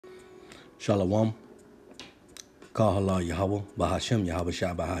Shalom. HALAL YAHAWAH. BAHASHAM.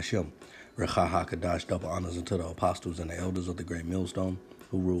 YAHAWASHI. BAHASHAM. RAWCHAA. QADASH. Double honors unto the apostles and the elders of the great millstone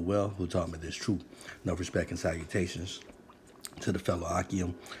who rule well, who taught me this truth. No respect and salutations to the fellow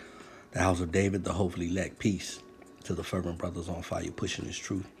AHTHAM, the house of David, the hopefully elect. Peace to the fervent brothers on fire pushing this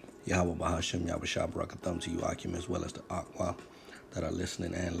truth. YAHAWAH. BAHASHAM. YAHAWASHI. BARAK to you, AHTHAM, as well as the YAHAWAH that are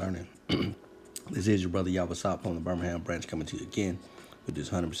listening and learning. This is your brother YAHAWASHI from the Birmingham branch coming to you again with this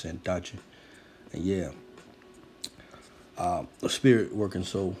 100% doctrine. And yeah, the spirit working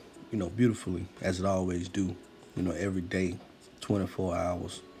so, beautifully as it always do, every day, 24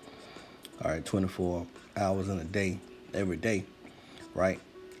 hours. All right, 24 hours in a day, every day, right?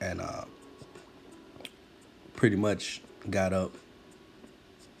 And pretty much got up,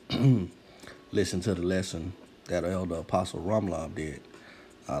 listened to the lesson that Elder Apostle Ramlov did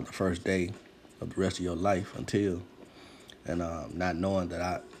the first day of the rest of your life until, and not knowing that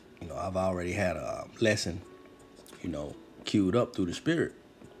I've already had a lesson, queued up through the spirit.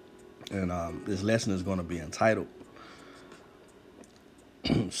 And this lesson is going to be entitled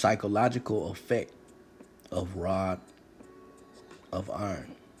Psychological Effect of Rod of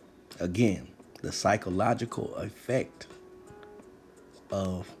Iron. Again, the psychological effect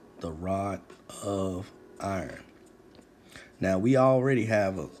of the rod of iron. Now, we already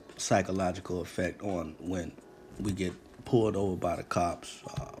have a psychological effect on when we get pulled over by the cops.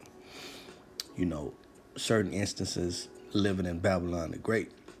 Certain instances living in Babylon the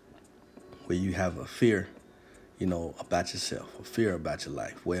Great, where you have a fear, about yourself, a fear about your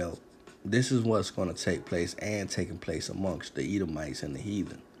life. Well, this is what's going to take place and taking place amongst the Edomites and the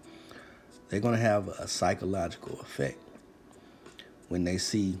heathen. They're going to have a psychological effect when they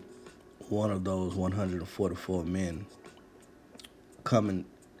see one of those 144 men coming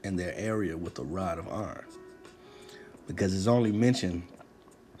in their area with a rod of iron. Because it's only mentioned,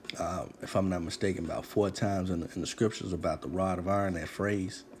 if I'm not mistaken, about 4 times in the scriptures about the rod of iron, that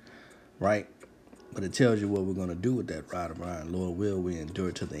phrase, right? But it tells you what we're going to do with that rod of iron. Lord will, we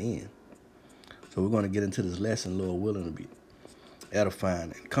endure to the end. So we're going to get into this lesson, Lord willing, to be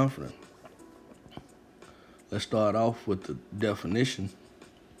edifying and comforting. Let's start off with the definition,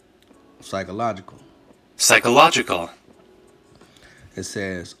 psychological. Psychological. It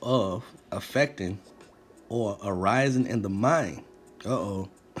says of affecting or arising in the mind. So,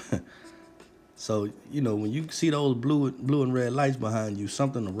 when you see those blue and red lights behind you,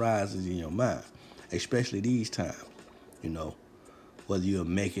 something arises in your mind, especially these times, whether you'll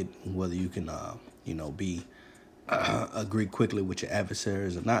make it, whether you can, be agree quickly with your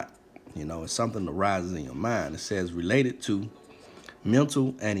adversaries or not. It's something that arises in your mind. It says related to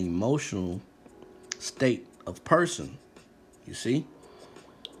mental and emotional state of person, you see,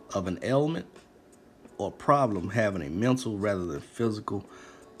 of an ailment or problem having a mental rather than physical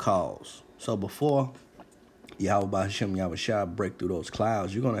cause. So before BAHASHAM, YAHAWASHI break through those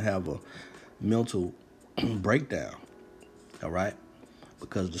clouds, you're going to have a mental breakdown, all right?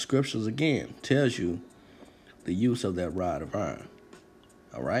 Because the scriptures, again, tells you the use of that rod of iron,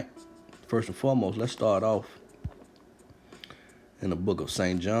 all right? First and foremost, let's start off in the book of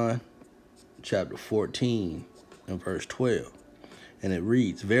St. John, chapter 14 and verse 12. And it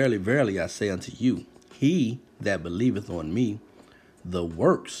reads, Verily, verily, I say unto you, he that believeth on me, the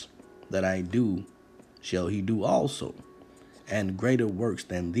works that I do shall he do also, and greater works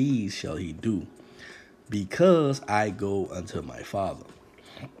than these shall he do, because I go unto my Father.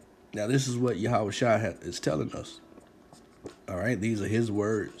 Now, this is what YAHAWASHI is telling us. All right, these are his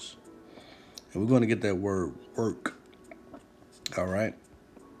words. And we're going to get that word work. All right.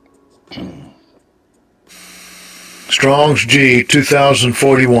 Strong's G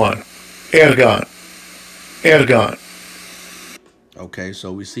 2041. Ergon. Okay,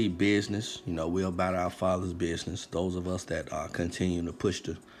 so we see business. We're about our Father's business. Those of us that are continuing to push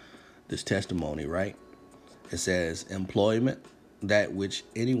this testimony, right? It says employment, that which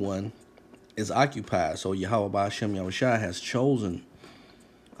anyone is occupied. So BAHASHAM, YAHAWASHI has chosen,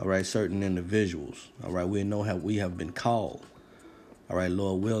 all right, certain individuals. All right, we know how we have been called. All right,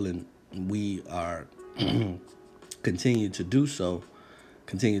 Lord willing, we are continue to do so,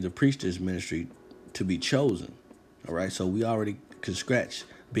 continue to preach this ministry to be chosen. All right, so we already can scratch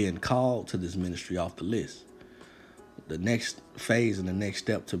being called to this ministry off the list. The next phase and the next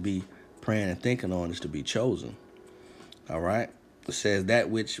step to be praying and thinking on is to be chosen. All right, it says that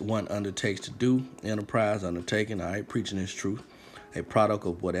which one undertakes to do, enterprise, undertaking, all right, preaching this truth, a product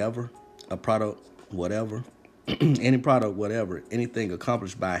of whatever, any product, whatever, anything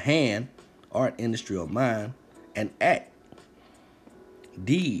accomplished by hand, art, industry, or mind, an act,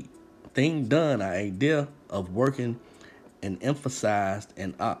 deed, thing done, an idea of working and emphasized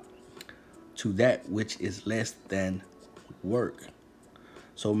and to that which is less than work.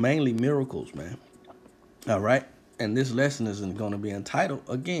 So mainly miracles, man. All right. And this lesson is going to be entitled,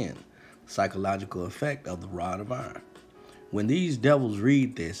 again, Psychological Effect of the Rod of Iron. When these devils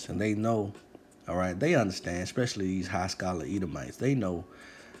read this and they know, all right, they understand, especially these high scholar Edomites, they know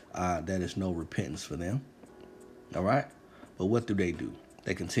that there's no repentance for them. All right. But what do?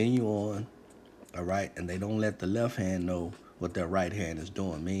 They continue on. All right. And they don't let the left hand know what their right hand is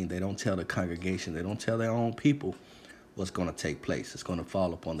doing. Meaning they don't tell the congregation, they don't tell their own people what's going to take place. It's going to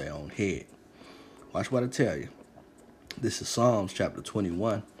fall upon their own head. Watch what I tell you. This is Psalms chapter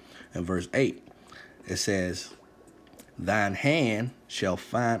 21 and verse 8. It says, thine hand shall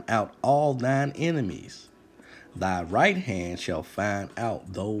find out all thine enemies. Thy right hand shall find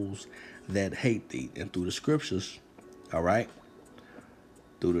out those that hate thee. And through the scriptures, all right,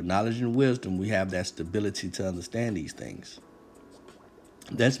 through the knowledge and wisdom, we have that stability to understand these things.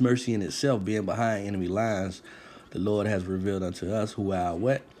 That's mercy in itself, being behind enemy lines. The Lord has revealed unto us who our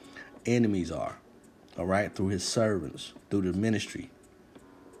what? Enemies are. All right, through his servants, through the ministry.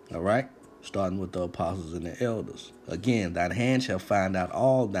 All right, starting with the apostles and the elders. Again, thine hand shall find out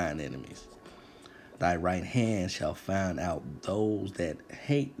all thine enemies. Thy right hand shall find out those that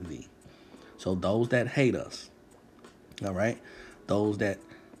hate thee. So those that hate us, all right, those that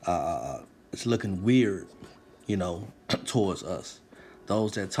it's looking weird, you know, towards us,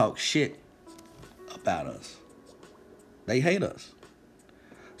 those that talk shit about us, they hate us.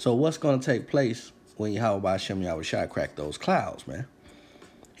 So what's going to take place when BAHASHAM YAHAWASHI crack those clouds, man?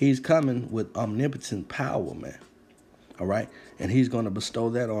 He's coming with omnipotent power, man. All right? And he's going to bestow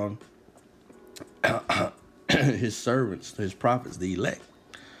that on his servants, his prophets, the elect.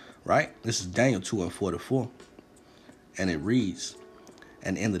 Right? This is Daniel 2 and 44. And it reads,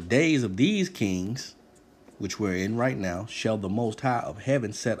 and in the days of these kings, which we're in right now, shall the Most High of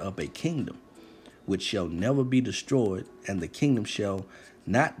heaven set up a kingdom, which shall never be destroyed, and the kingdom shall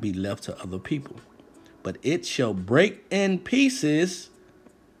not be left to other people, but it shall break in pieces.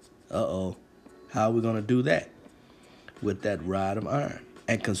 How are we going to do that? With that rod of iron,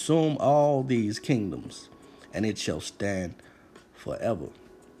 and consume all these kingdoms, and it shall stand forever.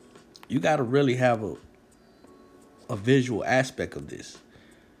 You got to really have a visual aspect of this.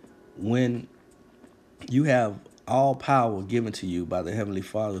 When you have all power given to you by the Heavenly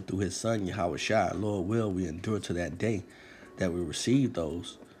Father through his Son, Yahawashi, Lord will we endure to that day that we receive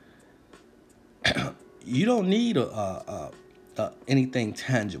those. You don't need anything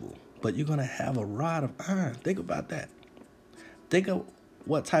tangible, but you're going to have a rod of iron. Think about that. Think of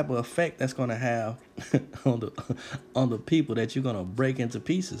what type of effect that's going to have on the people that you're going to break into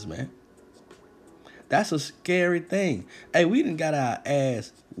pieces, man. That's a scary thing. Hey, we done got our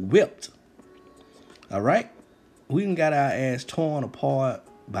ass whipped. All right? We done got our ass torn apart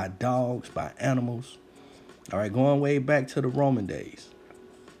by dogs, by animals. All right, going way back to the Roman days,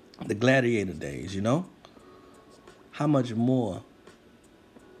 the gladiator days, you know? How much more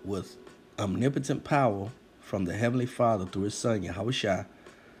with omnipotent power from the Heavenly Father through his Son, Yahawashi,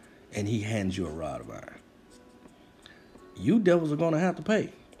 and he hands you a rod of iron. You devils are going to have to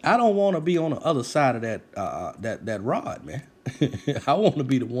pay. I don't want to be on the other side of that rod, man. I want to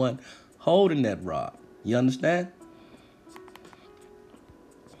be the one holding that rod. You understand?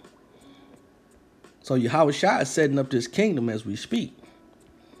 So Yahawashi is setting up this kingdom as we speak,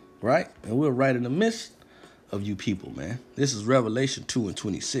 right? And we're right in the midst of you people, man. This is Revelation 2 and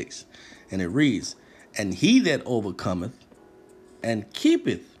 26. And it reads, and he that overcometh and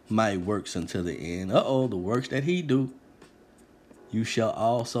keepeth my works unto the end. The works that he do, you shall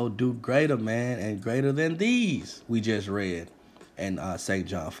also do greater, man, and greater than these. We just read in St.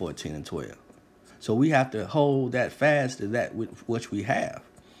 John 14 and 12. So we have to hold that fast to that which we have,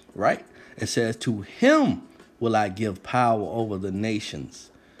 right? It says, to him will I give power over the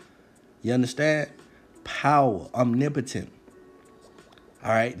nations. You understand? Power, omnipotent.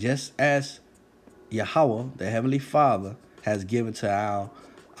 All right, just as Yahweh, the Heavenly Father, has given to our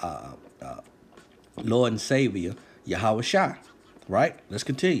Lord and Savior, Yahawashi. Right? Let's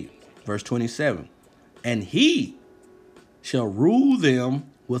continue. Verse 27. And he shall rule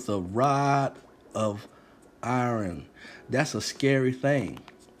them with a rod of iron. That's a scary thing.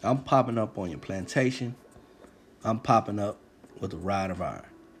 I'm popping up on your plantation. I'm popping up with a rod of iron.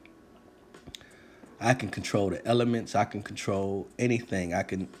 I can control the elements. I can control anything.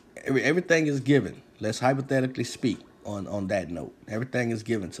 Everything is given. Let's hypothetically speak on that note. Everything is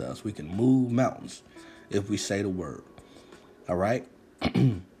given to us. We can move mountains if we say the word. All right?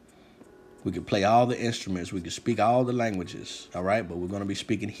 We can play all the instruments. We can speak all the languages. All right? But we're going to be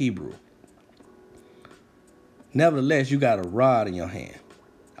speaking Hebrew. Nevertheless, you got a rod in your hand.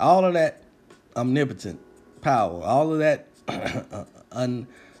 All of that omnipotent power, all of that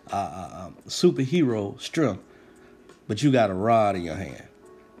superhero strength, but you got a rod in your hand.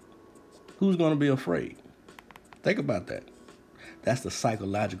 Who's going to be afraid? Think about that. That's the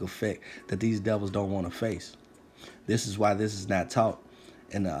psychological effect that these devils don't want to face. This is why this is not taught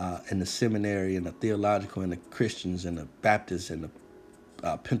in the seminary and the theological and the Christians and the Baptists and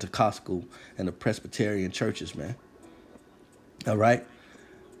the Pentecostal and the Presbyterian churches, man. All right?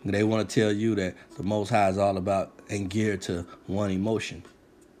 They want to tell you that the Most High is all about and geared to one emotion.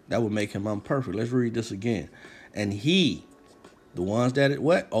 That would make him imperfect. Let's read this again. And he, the ones that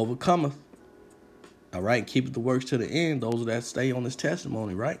overcometh, all right, keepeth the works to the end, those that stay on this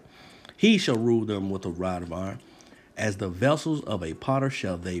testimony, right? He shall rule them with a rod of iron. As the vessels of a potter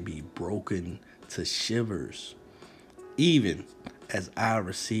shall they be broken to shivers, even as I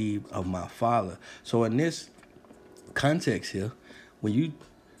received of my Father. So in this context here, when you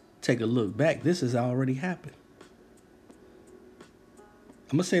take a look back, this has already happened.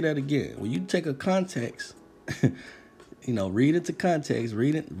 I'm going to say that again. When you take a context, read into context,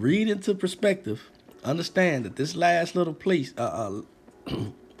 read into perspective, understand that this last little piece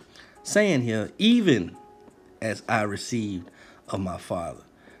saying here, even as I received of my Father.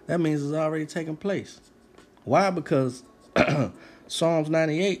 That means it's already taken place. Why? Because Psalms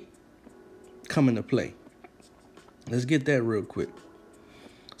 98 come into play. Let's get that real quick.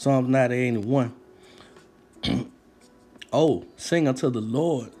 Psalms 98 and 1. Oh, sing unto the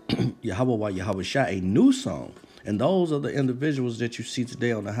Lord, YAHAWAH, YAHAWASHI, a new song. And those are the individuals that you see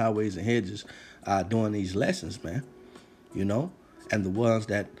today on the highways and hedges doing these lessons, man. And the ones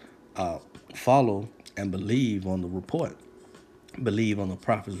that follow and believe on the report, believe on the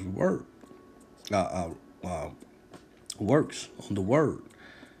prophet's word, works on the word.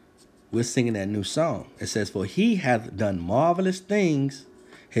 We're singing that new song. It says, for he hath done marvelous things.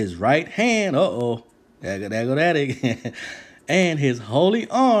 His right hand, there go that again. And his holy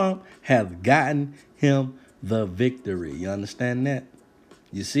arm hath gotten him the victory. You understand that?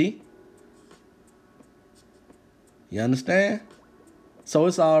 You see? You understand? So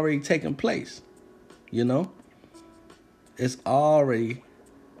it's already taken place. It's already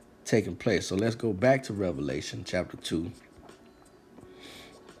taken place. So let's go back to Revelation chapter 2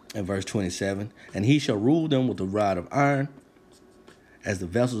 and verse 27. And he shall rule them with a rod of iron, as the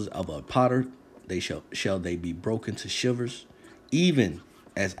vessels of a potter, shall they be broken to shivers, even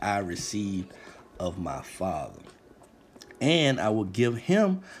as I received of my Father. And I will give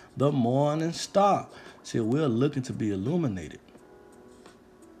him the morning star. See, we're looking to be illuminated.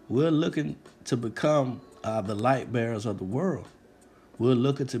 We're looking to become the light bearers of the world. We're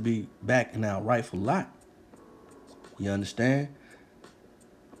looking to be back in our rightful lot. You understand?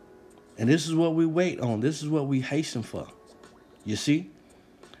 And this is what we wait on. This is what we hasten for. You see?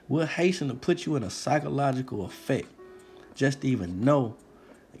 We're hastening to put you in a psychological effect just to even know,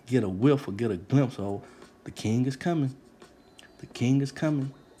 get a whiff or get a glimpse of the king is coming. The king is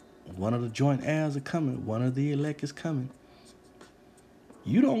coming. One of the joint heirs are coming. One of the elect is coming.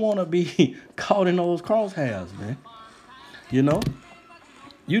 You don't want to be caught in those crosshairs, man.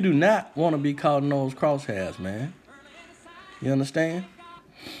 You do not want to be caught in those crosshairs, man. You understand?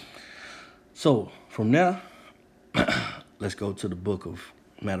 So, from there, let's go to the book of,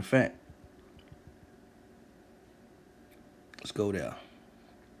 matter of fact, let's go there.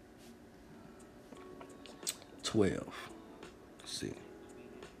 12. Let's see.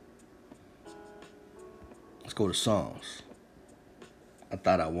 Let's go to Psalms. I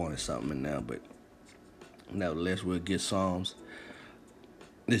thought I wanted something in there, but nevertheless, we'll get Psalms.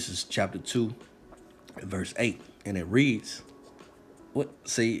 This is chapter 2, verse 8, and it reads,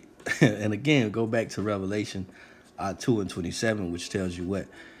 and again, go back to Revelation 2 and 27, which tells you what,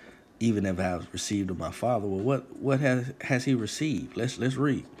 even if I have received of my Father. Well, what has he received? Let's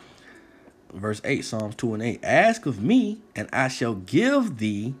read. Verse 8, Psalms 2 and 8. Ask of me, and I shall give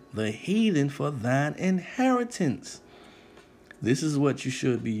thee the heathen for thine inheritance. This is what you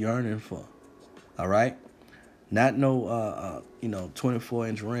should be yearning for. All right? Not no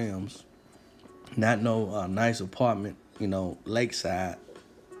 24-inch rims. Not no nice apartment, lakeside,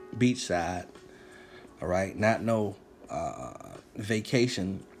 beachside. All right? Not no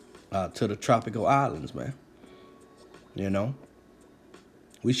vacation to the tropical islands, man.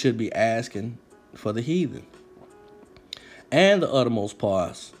 We should be asking for the heathen and the uttermost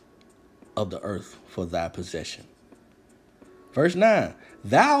parts of the earth for thy possession. Verse 9,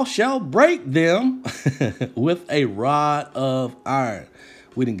 thou shalt break them with a rod of iron.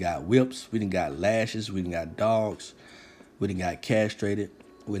 We done got whips. We done got lashes. We done got dogs. We done got castrated.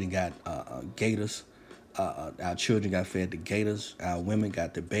 We done got gators Our children got fed to gators. Our women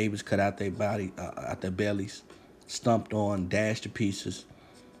got their babies cut out their body, out their bellies, stomped on, dashed to pieces,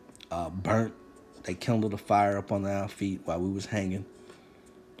 burnt. They kindled a fire up on our feet while we was hanging.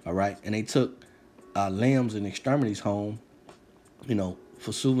 All right, and they took limbs and extremities home,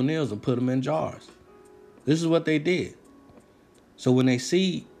 for souvenirs and put them in jars. This is what they did. So when they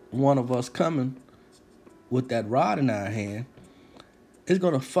see one of us coming with that rod in our hand, it's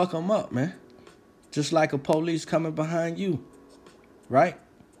gonna fuck them up, man. Just like a police coming behind you, right?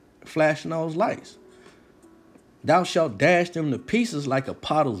 Flashing those lights. Thou shalt dash them to pieces like a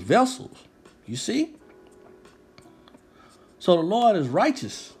potter's vessels. You see? So the Lord is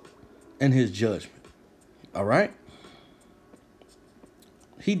righteous in his judgment. All right?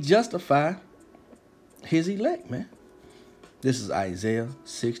 He justified his elect, man. This is Isaiah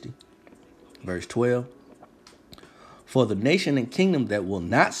 60, verse 12. For the nation and kingdom that will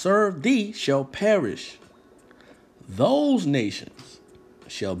not serve thee shall perish. Those nations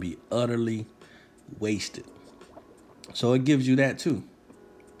shall be utterly wasted. So it gives you that too.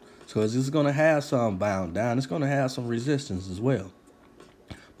 So it's going to have some bound down. It's going to have some resistance as well.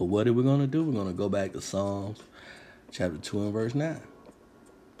 But what are we going to do? We're going to go back to Psalms chapter 2 and verse 9.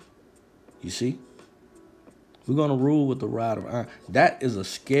 You see? We're going to rule with the rod of iron. That is a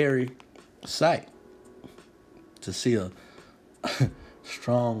scary sight. To see a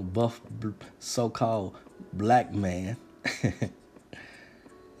strong, buff, so-called black man,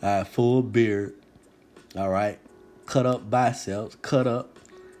 full beard, all right, cut up biceps, cut up,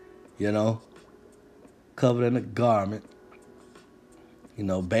 covered in a garment,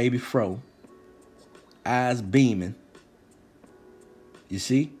 baby fro, eyes beaming. You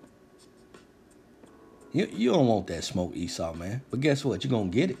see? You don't want that smoke, Esau, man. But guess what? You're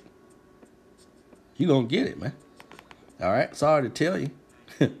going to get it. You're going to get it, man. All right? Sorry to tell you.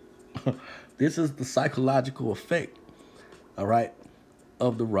 This is the psychological effect, all right,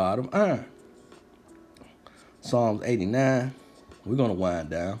 of the rod of iron. Psalms 89. We're going to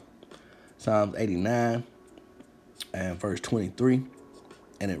wind down. Psalms 89 and verse 23.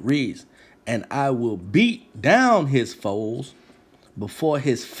 And it reads, and I will beat down his foes before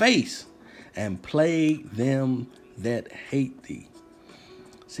his face and plague them that hate thee.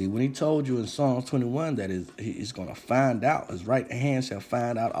 See, when he told you in Psalms 21 that he's going to find out, his right hand shall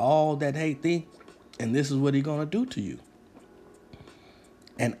find out all that hate thee, and this is what he's going to do to you.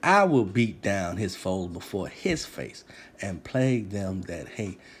 And I will beat down his foes before his face and plague them that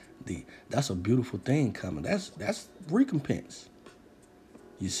hate thee. That's a beautiful thing coming. That's recompense.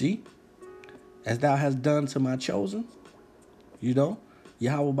 You see? As thou hast done to my chosen, Yahawah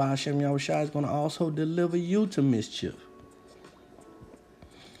BAHASHAM Yahawashi is going to also deliver you to mischief.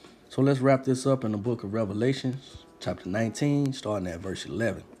 So let's wrap this up in the book of Revelations, chapter 19, starting at verse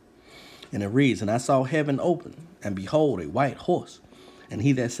 11. And it reads, and I saw heaven open, and behold, a white horse, and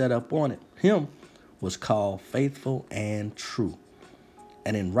he that sat up on it, him was called Faithful and True.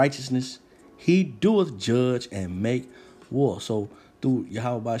 And in righteousness he doeth judge and make war. So through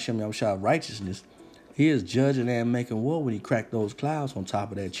Yahawah BAHASHAM Yahawashi righteousness, he is judging and making war when he cracked those clouds on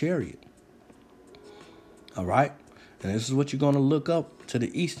top of that chariot. All right? And this is what you're going to look up to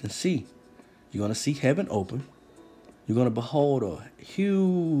the east and see. You're going to see heaven open. You're going to behold a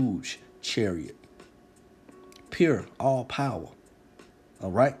huge chariot. Pure, all power.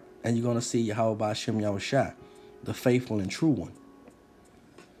 All right? And you're going to see Yahawah BAHASHAM Yahawashi, the faithful and true one.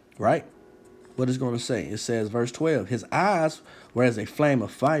 Right? What is going to say? It says, verse 12, his eyes were as a flame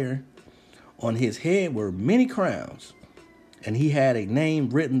of fire. On his head were many crowns. And he had a name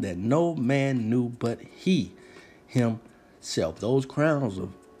written that no man knew but he himself. Those crowns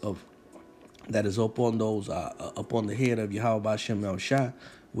of that is up on those up on the head of Yahawah BAHASHAM Yahawashi,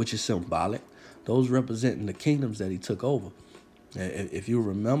 which is symbolic. Those representing the kingdoms that he took over. If you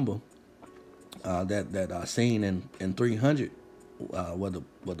remember that scene in 300,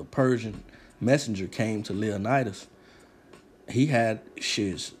 where the Persian messenger came to Leonidas, he had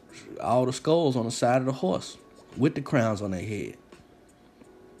all the skulls on the side of the horse with the crowns on their head.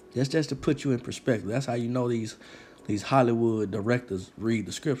 That's just to put you in perspective. That's how you know these Hollywood directors read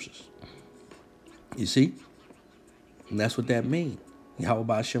the scriptures. You see? And that's what that means. Yahawah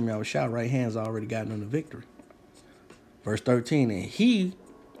BAHASHAM Yahawashi, right hand's already gotten them the victory. Verse 13, and he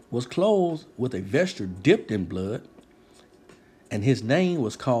was clothed with a vesture dipped in blood, and his name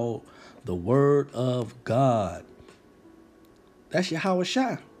was called the Word of God. That's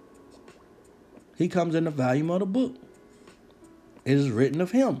Yahawashi. He comes in the volume of the book. It is written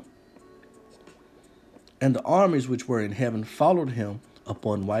of him. And the armies which were in heaven followed him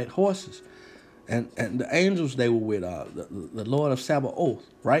upon white horses. And the angels, they were with the Lord of Sabaoth,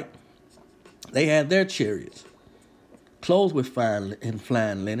 right? They had their chariots, clothed with fine and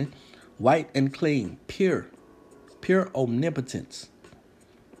fine linen, white and clean, pure omnipotence.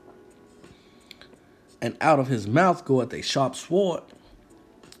 And out of his mouth goeth a sharp sword,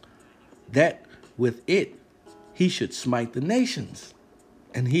 that with it he should smite the nations,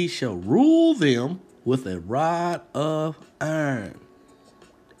 and he shall rule them with a rod of iron.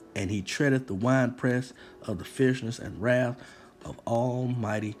 And he treadeth the winepress of the fierceness and wrath of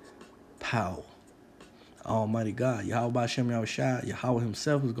almighty power. Almighty God, YAHAWASHI, YAHAWASHI, Yahweh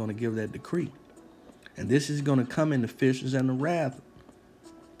himself is going to give that decree. And this is going to come in the fierceness and the wrath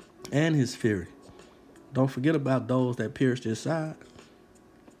and his fury. Don't forget about those that pierced his side.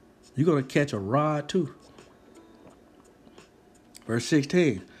 You're going to catch a rod too. Verse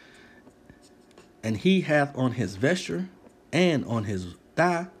 16. And he hath on his vesture and on his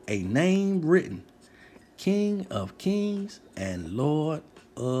thigh a name written, King of Kings and Lord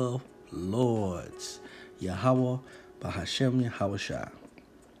of Lords. YAHAWAH, BAHASHAM, YAHAWASHI.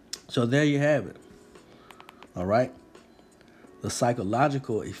 So there you have it. All right. The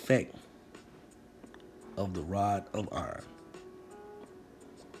psychological effect of the rod of iron.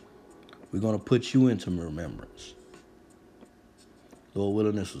 We're going to put you into remembrance. Lord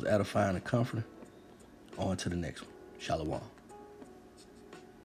willing, this was edifying and comforting. On to the next one. Shalom.